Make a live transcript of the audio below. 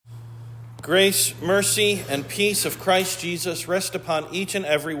Grace, mercy, and peace of Christ Jesus rest upon each and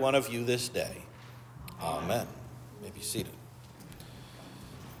every one of you this day. Amen. You may be seated.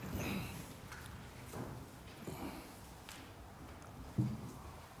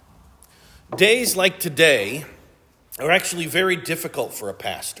 Days like today are actually very difficult for a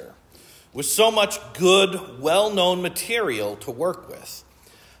pastor. With so much good, well-known material to work with,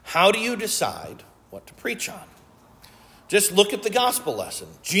 how do you decide what to preach on? Just look at the gospel lesson.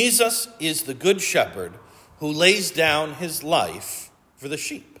 Jesus is the good shepherd who lays down his life for the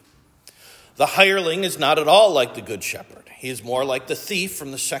sheep. The hireling is not at all like the good shepherd. He is more like the thief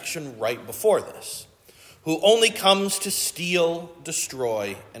from the section right before this, who only comes to steal,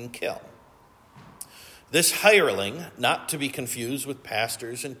 destroy, and kill. This hireling, not to be confused with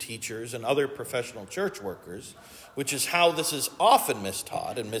pastors and teachers and other professional church workers, which is how this is often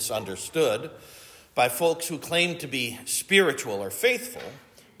mistaught and misunderstood by folks who claim to be spiritual or faithful,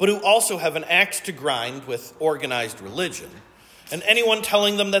 but who also have an axe to grind with organized religion. And anyone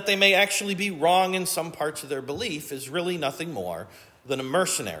telling them that they may actually be wrong in some parts of their belief is really nothing more than a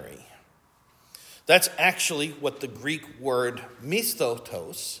mercenary. That's actually what the Greek word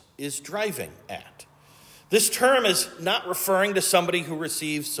misthoutos is driving at. This term is not referring to somebody who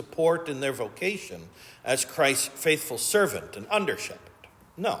receives support in their vocation as Christ's faithful servant and under-shepherd.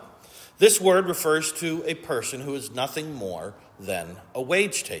 No. This word refers to a person who is nothing more than a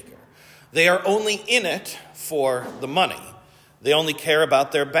wage taker. They are only in it for the money. They only care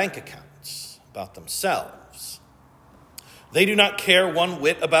about their bank accounts, about themselves. They do not care one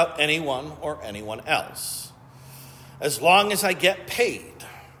whit about anyone or anyone else. As long as I get paid.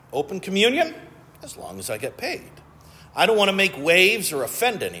 Open communion? As long as I get paid. I don't want to make waves or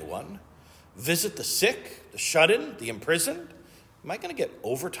offend anyone. Visit the sick, the shut-in, the imprisoned. Am I going to get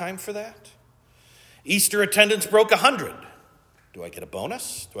overtime for that? Easter attendance broke 100. Do I get a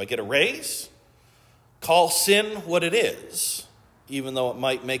bonus? Do I get a raise? Call sin what it is, even though it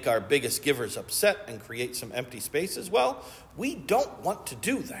might make our biggest givers upset and create some empty spaces. Well, we don't want to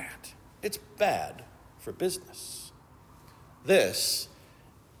do that. It's bad for business. This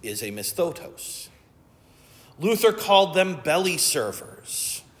is a misthoutos. Luther called them belly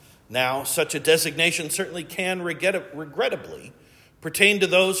servers. Now, such a designation certainly can regrettably pertain to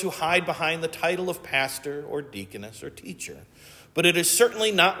those who hide behind the title of pastor or deaconess or teacher, but it is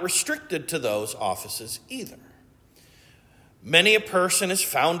certainly not restricted to those offices either. Many a person is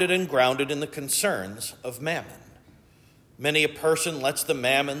founded and grounded in the concerns of mammon. Many a person lets the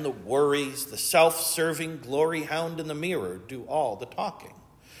mammon, the worries, the self-serving glory hound in the mirror do all the talking,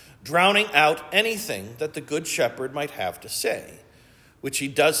 drowning out anything that the good shepherd might have to say, which he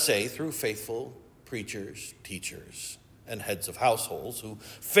does say through faithful preachers, teachers, and heads of households who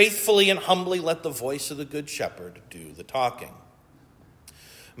faithfully and humbly let the voice of the good shepherd do the talking.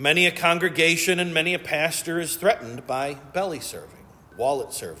 Many a congregation and many a pastor is threatened by belly serving,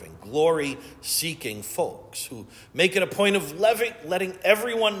 wallet serving, glory seeking folks who make it a point of letting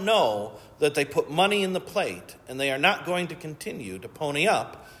everyone know that they put money in the plate and they are not going to continue to pony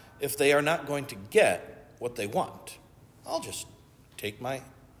up if they are not going to get what they want. I'll just take my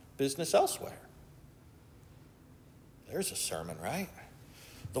business elsewhere. There's a sermon, right?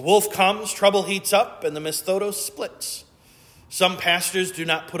 The wolf comes, trouble heats up, and the misthoutos splits. Some pastors do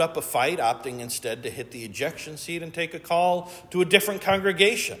not put up a fight, opting instead to hit the ejection seat and take a call to a different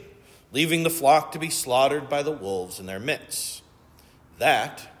congregation, leaving the flock to be slaughtered by the wolves in their midst.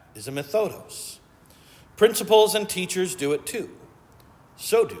 That is a misthoutos. Principals and teachers do it too.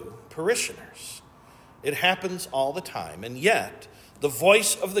 So do parishioners. It happens all the time, and yet the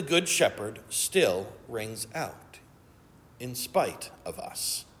voice of the Good Shepherd still rings out in spite of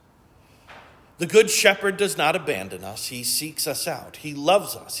us. The Good Shepherd does not abandon us. He seeks us out. He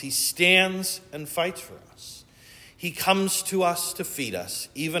loves us. He stands and fights for us. He comes to us to feed us,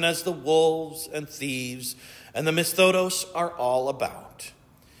 even as the wolves and thieves and the misthoutos are all about.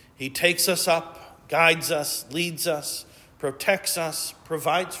 He takes us up, guides us, leads us, protects us,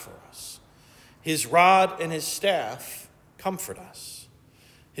 provides for us. His rod and his staff comfort us.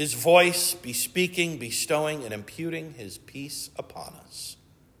 His voice bespeaking, bestowing, and imputing his peace upon us.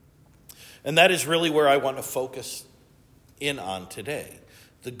 And that is really where I want to focus in on today.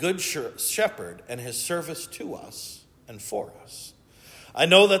 The Good Shepherd and his service to us and for us. I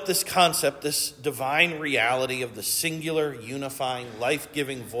know that this concept, this divine reality of the singular, unifying,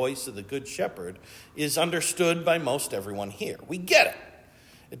 life-giving voice of the Good Shepherd is understood by most everyone here. We get it.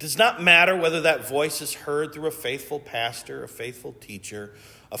 It does not matter whether that voice is heard through a faithful pastor, a faithful teacher,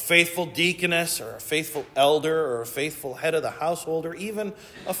 a faithful deaconess, or a faithful elder, or a faithful head of the household, or even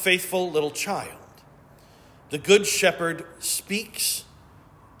a faithful little child. The Good Shepherd speaks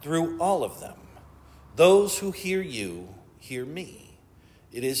through all of them. Those who hear you hear me.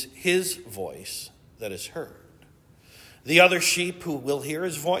 It is his voice that is heard. The other sheep who will hear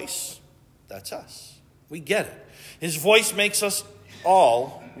his voice, that's us. We get it. His voice makes us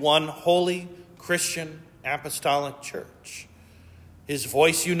all one holy Christian apostolic church. His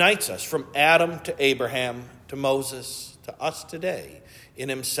voice unites us from Adam to Abraham to Moses to us today in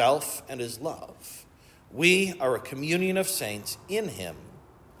himself and his love. We are a communion of saints in him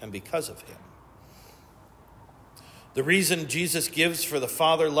and because of him. The reason Jesus gives for the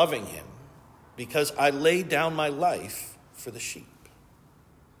Father loving him, because I lay down my life for the sheep.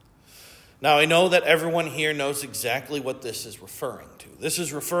 Now, I know that everyone here knows exactly what this is referring to. This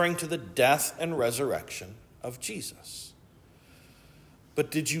is referring to the death and resurrection of Jesus.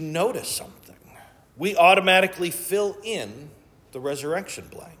 But did you notice something? We automatically fill in the resurrection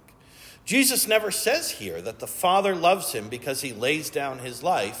blank. Jesus never says here that the Father loves him because he lays down his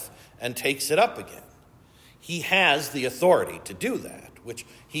life and takes it up again. He has the authority to do that, which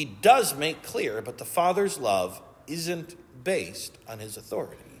he does make clear, but the Father's love isn't based on his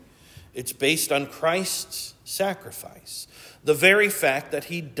authority. It's based on Christ's sacrifice, the very fact that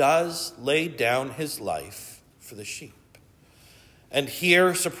he does lay down his life for the sheep. And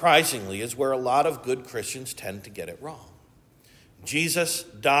here, surprisingly, is where a lot of good Christians tend to get it wrong. Jesus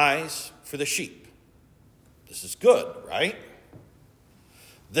dies for the sheep. This is good, right?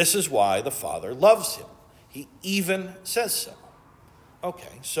 This is why the Father loves him. He even says so.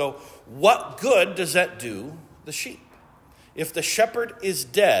 Okay, so what good does that do the sheep? If the shepherd is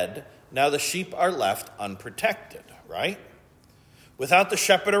dead, now the sheep are left unprotected, right? Without the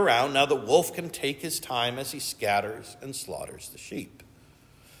shepherd around, now the wolf can take his time as he scatters and slaughters the sheep.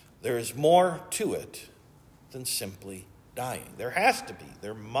 There is more to it than simply dying. There has to be.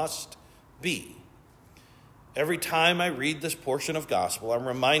 There must be. Every time I read this portion of gospel, I'm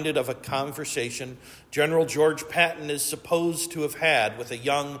reminded of a conversation General George Patton is supposed to have had with a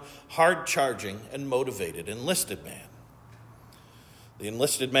young, hard-charging, and motivated enlisted man. The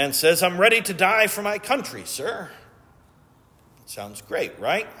enlisted man says, "I'm ready to die for my country, sir." It sounds great,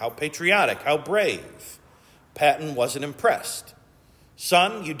 right? How patriotic, how brave. Patton wasn't impressed.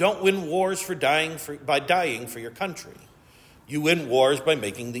 "Son, you don't win wars by dying for your country. You win wars by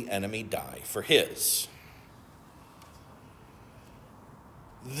making the enemy die for his."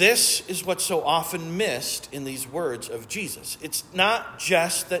 This is what's so often missed in these words of Jesus. It's not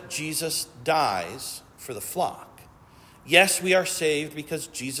just that Jesus dies for the flock. Yes, we are saved because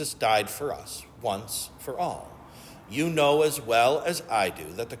Jesus died for us once for all. You know as well as I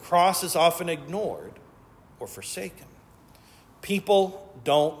do that the cross is often ignored or forsaken. People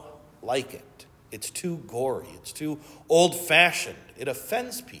don't like it. It's too gory. It's too old-fashioned. It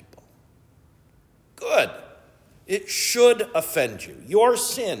offends people. Good. It should offend you. Your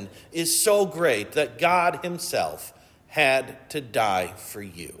sin is so great that God himself had to die for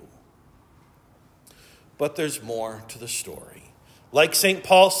you. But there's more to the story. Like St.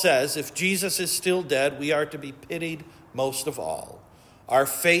 Paul says, if Jesus is still dead, we are to be pitied most of all. Our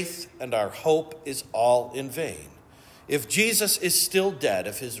faith and our hope is all in vain. If Jesus is still dead,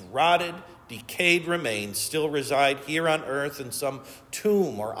 if his rotted, decayed remains still reside here on earth in some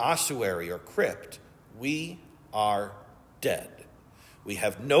tomb or ossuary or crypt, we are dead. We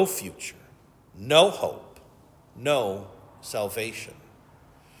have no future, no hope, no salvation.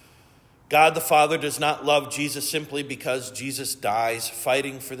 God the Father does not love Jesus simply because Jesus dies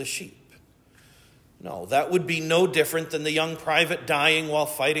fighting for the sheep. No, that would be no different than the young private dying while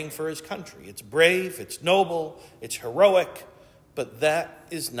fighting for his country. It's brave, it's noble, it's heroic, but that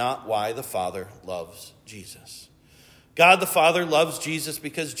is not why the Father loves Jesus. God the Father loves Jesus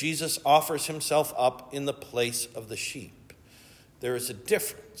because Jesus offers himself up in the place of the sheep. There is a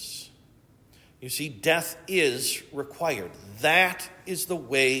difference. You see, death is required. That is the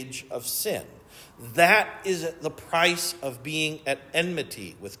wage of sin. That is the price of being at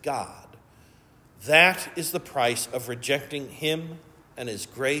enmity with God. That is the price of rejecting him and his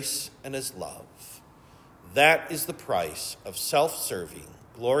grace and his love. That is the price of self-serving,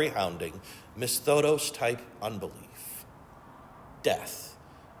 glory-hounding, Misthotos-type unbelief. Death,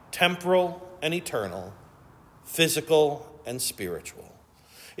 temporal and eternal, physical and spiritual.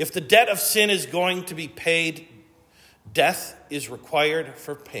 If the debt of sin is going to be paid, death is required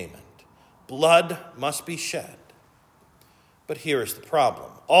for payment. Blood must be shed. But here is the problem.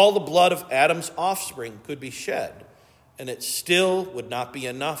 All the blood of Adam's offspring could be shed, and it still would not be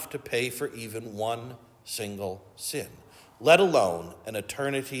enough to pay for even one single sin, let alone an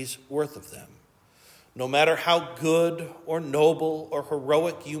eternity's worth of them. No matter how good or noble or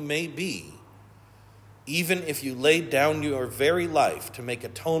heroic you may be, Even if you laid down your very life to make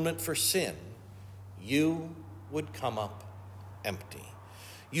atonement for sin, you would come up empty.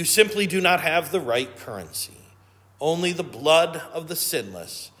 You simply do not have the right currency. Only the blood of the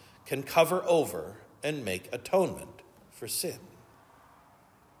sinless can cover over and make atonement for sin.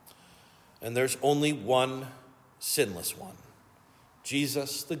 And there's only one sinless one,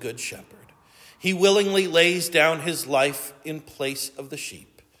 Jesus, the Good Shepherd. He willingly lays down his life in place of the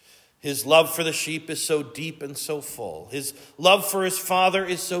sheep. His love for the sheep is so deep and so full. His love for his Father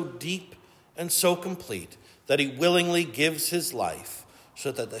is so deep and so complete that he willingly gives his life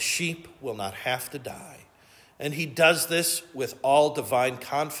so that the sheep will not have to die. And he does this with all divine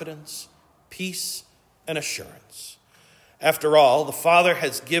confidence, peace, and assurance. After all, the Father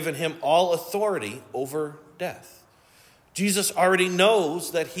has given him all authority over death. Jesus already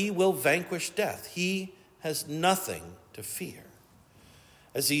knows that he will vanquish death. He has nothing to fear.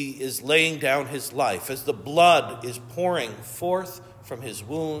 As he is laying down his life, as the blood is pouring forth from his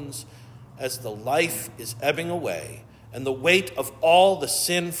wounds, as the life is ebbing away, and the weight of all the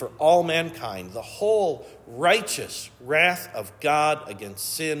sin for all mankind, the whole righteous wrath of God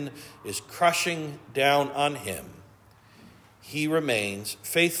against sin is crushing down on him, he remains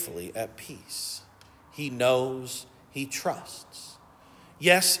faithfully at peace. He knows, he trusts.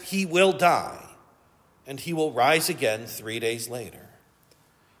 Yes, he will die, and he will rise again 3 days later.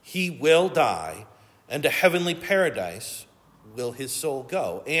 He will die, and to heavenly paradise will his soul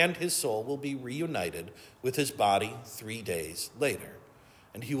go, and his soul will be reunited with his body 3 days later.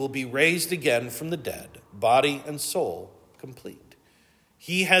 And he will be raised again from the dead, body and soul complete.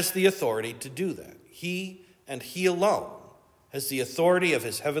 He has the authority to do that. He and he alone has the authority of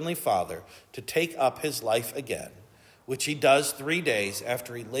his heavenly Father to take up his life again, which he does 3 days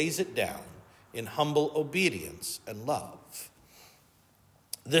after he lays it down in humble obedience and love.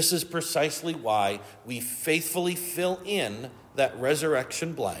 This is precisely why we faithfully fill in that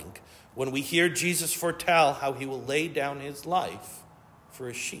resurrection blank when we hear Jesus foretell how he will lay down his life for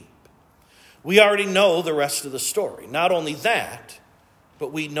his sheep. We already know the rest of the story. Not only that,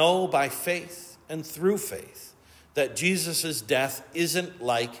 but we know by faith and through faith that Jesus' death isn't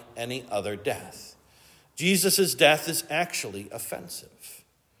like any other death. Jesus' death is actually offensive.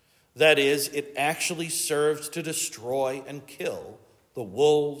 That is, it actually serves to destroy and kill the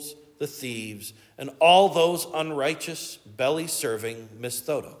wolves, the thieves, and all those unrighteous, belly-serving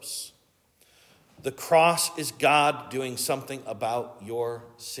misthotos. The cross is God doing something about your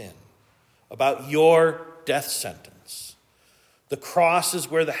sin, about your death sentence. The cross is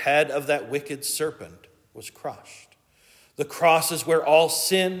where the head of that wicked serpent was crushed. The cross is where all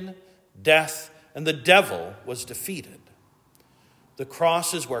sin, death, and the devil was defeated. The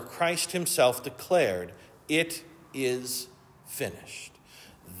cross is where Christ himself declared, "It is finished."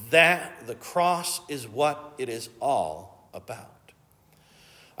 That the cross is what it is all about.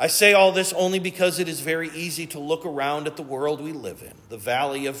 I say all this only because it is very easy to look around at the world we live in, the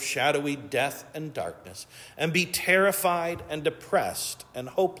valley of shadowy death and darkness, and be terrified and depressed and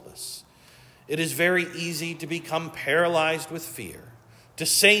hopeless. It is very easy to become paralyzed with fear, to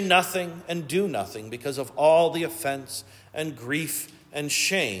say nothing and do nothing because of all the offense and grief and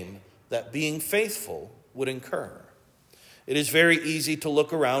shame that being faithful would incur. It is very easy to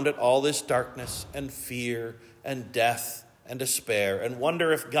look around at all this darkness and fear and death and despair and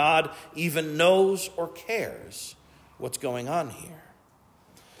wonder if God even knows or cares what's going on here.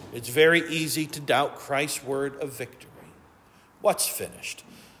 It's very easy to doubt Christ's word of victory. What's finished?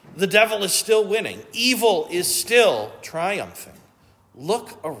 The devil is still winning. Evil is still triumphing.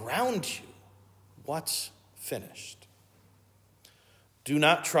 Look around you. What's finished? Do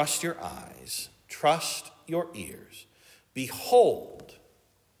not trust your eyes. Trust your ears. Behold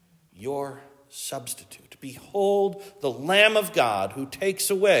your substitute. Behold the Lamb of God who takes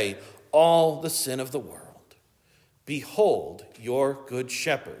away all the sin of the world. Behold your good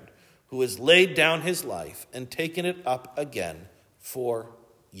shepherd who has laid down his life and taken it up again for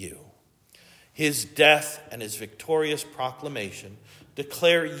you. His death and his victorious proclamation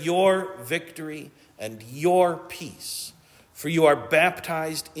declare your victory and your peace, for you are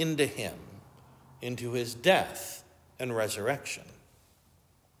baptized into him, into his death and resurrection.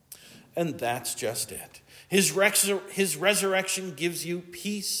 And that's just it. His resurrection gives you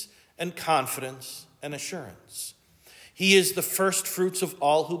peace and confidence and assurance. He is the first fruits of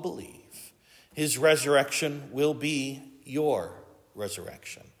all who believe. His resurrection will be your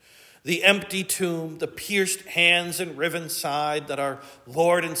resurrection. The empty tomb, the pierced hands and riven side that our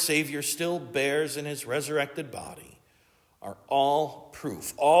Lord and Savior still bears in his resurrected body are all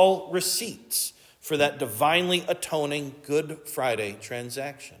proof, all receipts for that divinely atoning Good Friday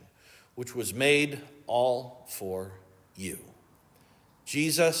transaction, which was made all for you.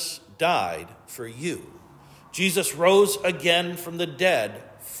 Jesus died for you. Jesus rose again from the dead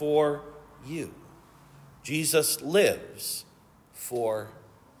for you. Jesus lives for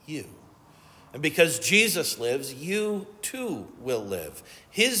you. And because Jesus lives, you too will live.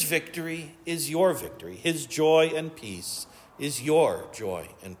 His victory is your victory. His joy and peace is your joy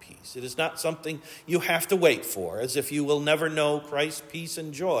and peace. It is not something you have to wait for, as if you will never know Christ's peace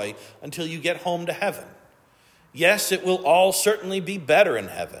and joy until you get home to heaven. Yes, it will all certainly be better in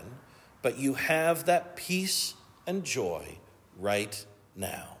heaven, but you have that peace and joy right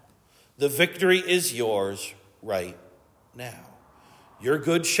now. The victory is yours right now. Your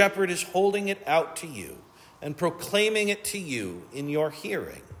good shepherd is holding it out to you and proclaiming it to you in your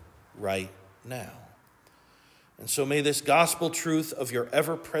hearing right now. And so may this gospel truth of your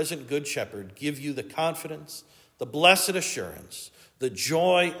ever-present good shepherd give you the confidence, the blessed assurance, the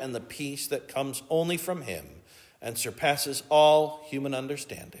joy and the peace that comes only from him and surpasses all human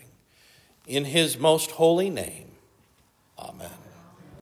understanding. In his most holy name,